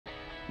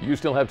You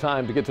still have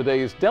time to get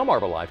today's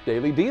Delmarva Life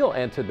Daily Deal,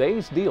 and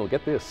today's deal,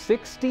 get this,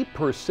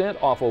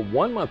 60% off a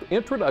 1-month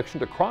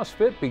introduction to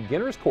CrossFit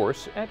beginner's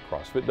course at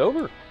CrossFit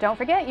Dover. Don't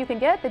forget, you can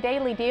get the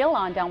Daily Deal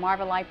on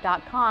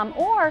DelmarvaLife.com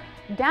or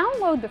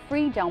download the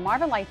free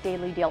Delmarva Life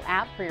Daily Deal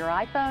app for your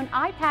iPhone,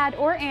 iPad,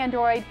 or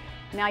Android.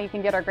 Now you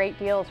can get our great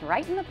deals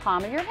right in the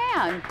palm of your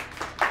hand.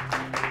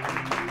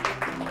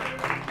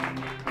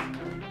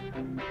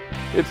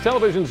 It's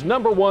television's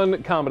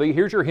 #1 comedy.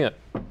 Here's your hint.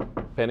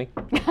 Penny?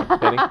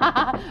 Penny?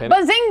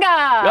 Bazinga!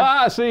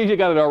 Ah, see, you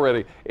got it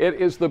already. It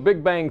is The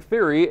Big Bang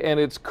Theory, and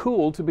it's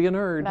cool to be a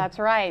nerd. That's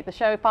right. The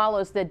show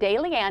follows the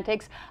daily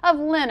antics of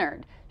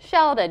Leonard,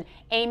 Sheldon,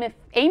 Amy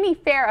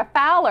Farrah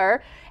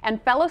Fowler,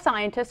 and fellow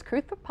scientists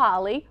Krupa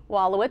Polly,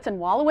 Wolowitz, and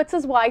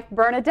Wolowitz's wife,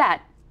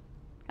 Bernadette.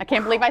 I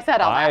can't believe I said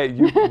all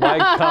that. My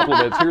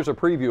compliments. Here's a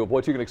preview of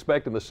what you can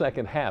expect in the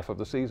second half of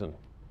the season.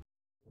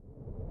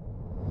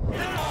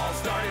 It all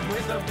started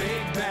with a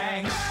big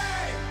bang.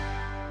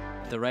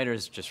 The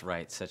writers just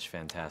write such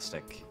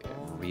fantastic,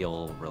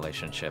 real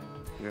relationship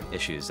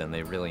issues, and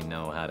they really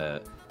know how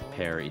to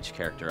pair each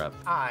character up.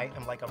 I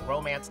am like a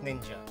romance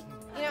ninja.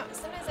 You know,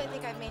 sometimes I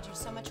think I've made you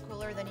so much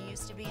cooler than you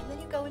used to be, and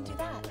then you go and do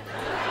that.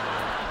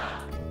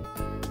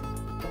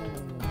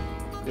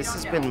 This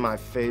has been my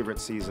favorite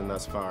season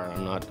thus far.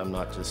 I'm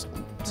not just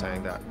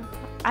saying that.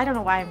 I don't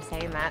know why I'm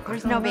saying that.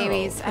 There's no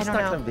babies. I don't know.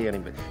 It's not gonna be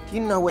anybody. Do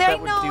you know what that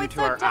would do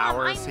to our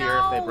hours here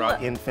if they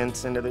brought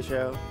infants into the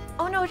show?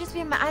 Oh no, just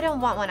be. I don't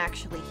want one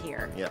actually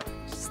here. Yeah.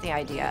 Just the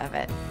idea of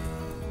it.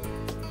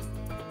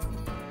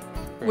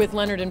 With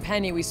Leonard and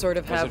Penny, we sort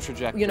of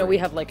have, you know, we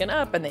have like an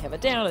up and they have a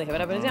down and they have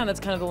an up and a down. That's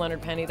kind of the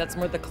Leonard Penny. That's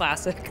more the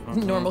classic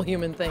normal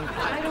human thing.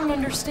 I don't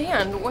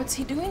understand. What's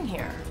he doing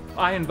here?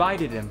 I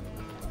invited him.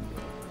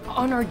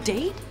 On our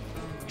date?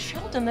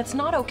 Sheldon, that's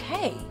not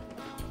okay.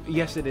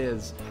 Yes, it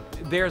is.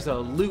 There's a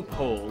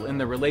loophole in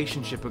the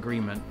relationship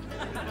agreement.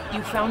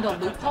 You found a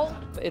loophole?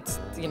 It's,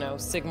 you know,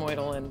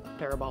 sigmoidal and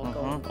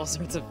parabolical, all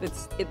sorts of,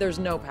 there's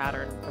no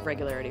pattern of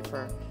regularity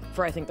for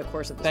I think the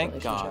course of this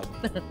relationship.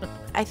 Thank God.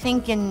 I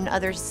think in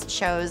other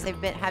shows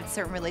they've had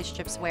certain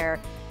relationships where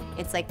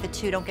it's like the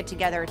two don't get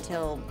together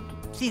till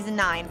season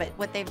 9, but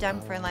what they've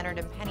done for Leonard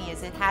and Penny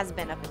is it has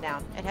been up and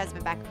down. It has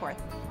been back and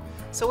forth.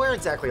 So where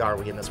exactly are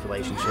we in this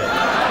relationship?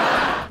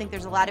 I think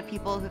there's a lot of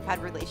people who've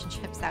had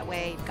relationships that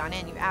way. You've gone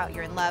in, you're out,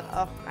 you're in love.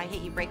 Oh, I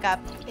hate you, break up.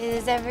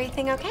 Is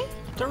everything okay?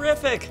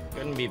 Terrific!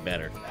 Couldn't be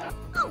better.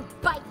 Oh,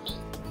 bite me.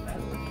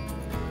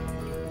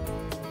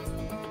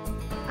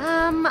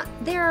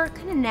 They're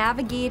kind of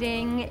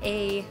navigating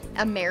a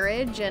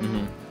marriage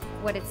and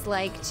what it's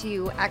like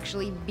to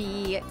actually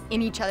be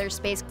in each other's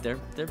space. They're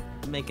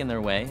making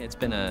their way. It's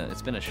been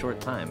a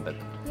short time, but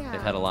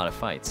they've had a lot of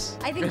fights.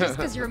 I think just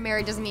because you're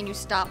married doesn't mean you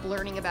stop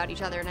learning about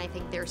each other, and I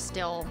think there's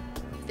still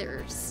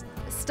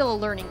a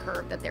learning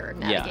curve that they're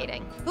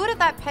navigating. Who would have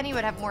thought Penny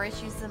would have more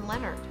issues than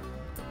Leonard?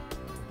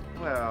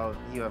 Well,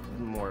 you have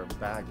more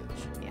baggage.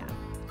 Yeah.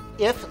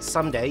 If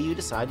someday you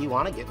decide you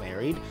want to get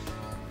married,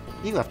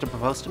 you have to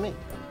propose to me.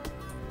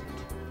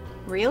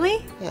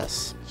 Really?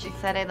 Yes. She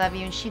said I love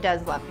you, and she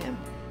does love him.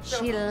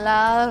 She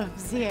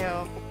loves you.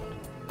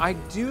 I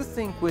do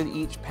think with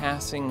each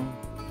passing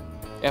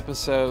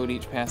episode,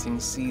 each passing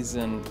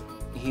season,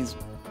 he's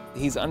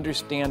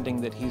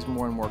understanding that he's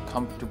more and more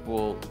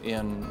comfortable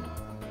in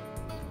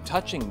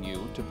touching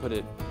you, to put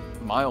it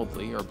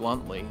mildly or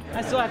bluntly.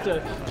 I still have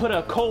to put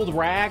a cold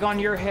rag on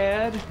your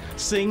head,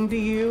 sing to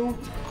you,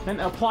 and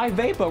apply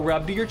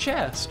VapoRub to your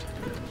chest.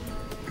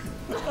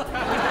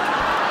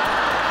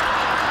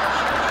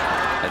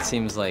 It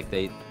seems like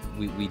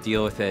we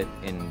deal with it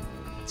in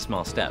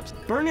small steps.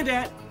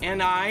 Bernadette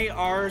and I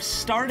are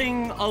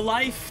starting a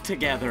life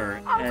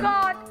together. Oh,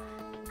 God.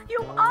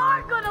 You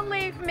are gonna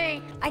leave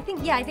me. I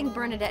think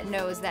Bernadette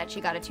knows that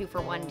she got a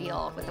 2-for-1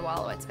 deal with the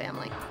Wolowitz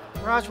family.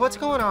 Raj, what's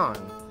going on?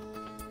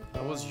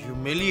 I was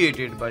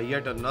humiliated by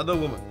yet another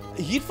woman.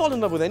 He'd fall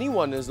in love with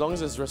anyone as long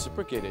as it's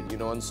reciprocated, you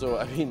know, and so,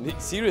 I mean,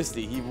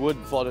 seriously, he would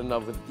fall in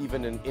love with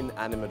even an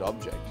inanimate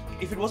object.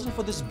 If it wasn't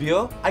for this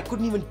beer, I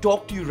couldn't even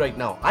talk to you right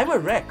now. I'm a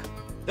wreck.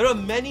 There are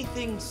many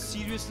things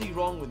seriously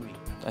wrong with me.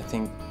 I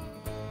think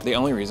the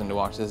only reason to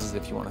watch this is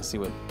if you want to see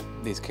what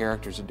these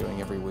characters are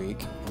doing every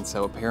week, and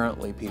so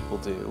apparently people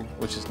do,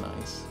 which is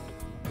nice.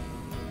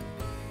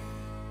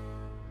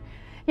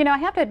 You know, I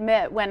have to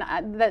admit, when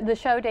the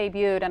show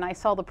debuted and I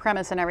saw the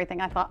premise and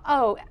everything, I thought,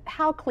 oh,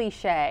 how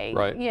cliche.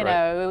 Right, you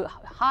know,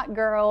 hot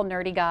girl,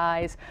 nerdy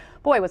guys.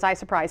 Boy, was I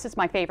surprised. It's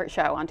my favorite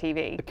show on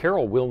TV.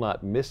 Carol will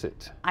not miss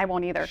it. I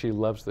won't either. She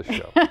loves the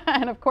show.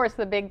 And of course,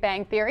 The Big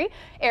Bang Theory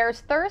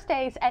airs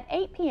Thursdays at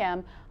 8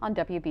 p.m. on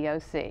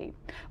WBOC.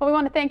 Well, we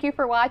want to thank you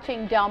for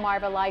watching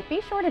Delmarva Life. Be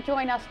sure to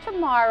join us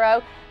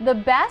tomorrow. The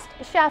best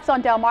chefs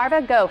on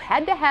Delmarva go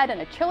head-to-head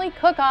in a chili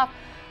cook-off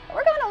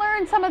We're going to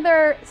learn some of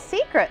their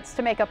secrets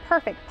to make a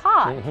perfect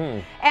pot.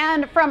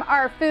 And from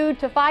our food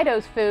to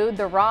Fido's food,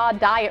 the raw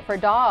diet for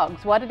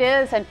dogs, what it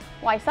is and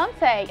why some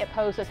say it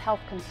poses health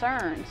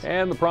concerns.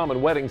 And the prom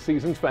and wedding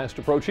season's fast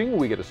approaching.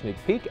 We get a sneak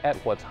peek at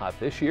what's hot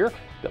this year.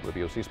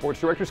 WBOC Sports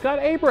Director Scott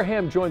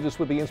Abraham joins us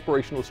with the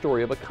inspirational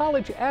story of a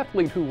college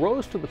athlete who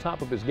rose to the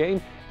top of his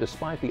game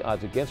despite the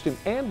odds against him.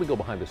 And we go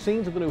behind the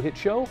scenes of the new hit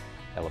show,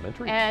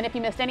 Elementary. And if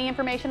you missed any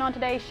information on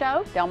today's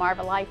show,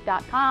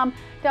 DelmarvaLife.com.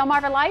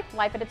 Delmarva Life,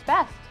 life at its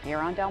best, here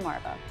on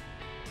Delmarva.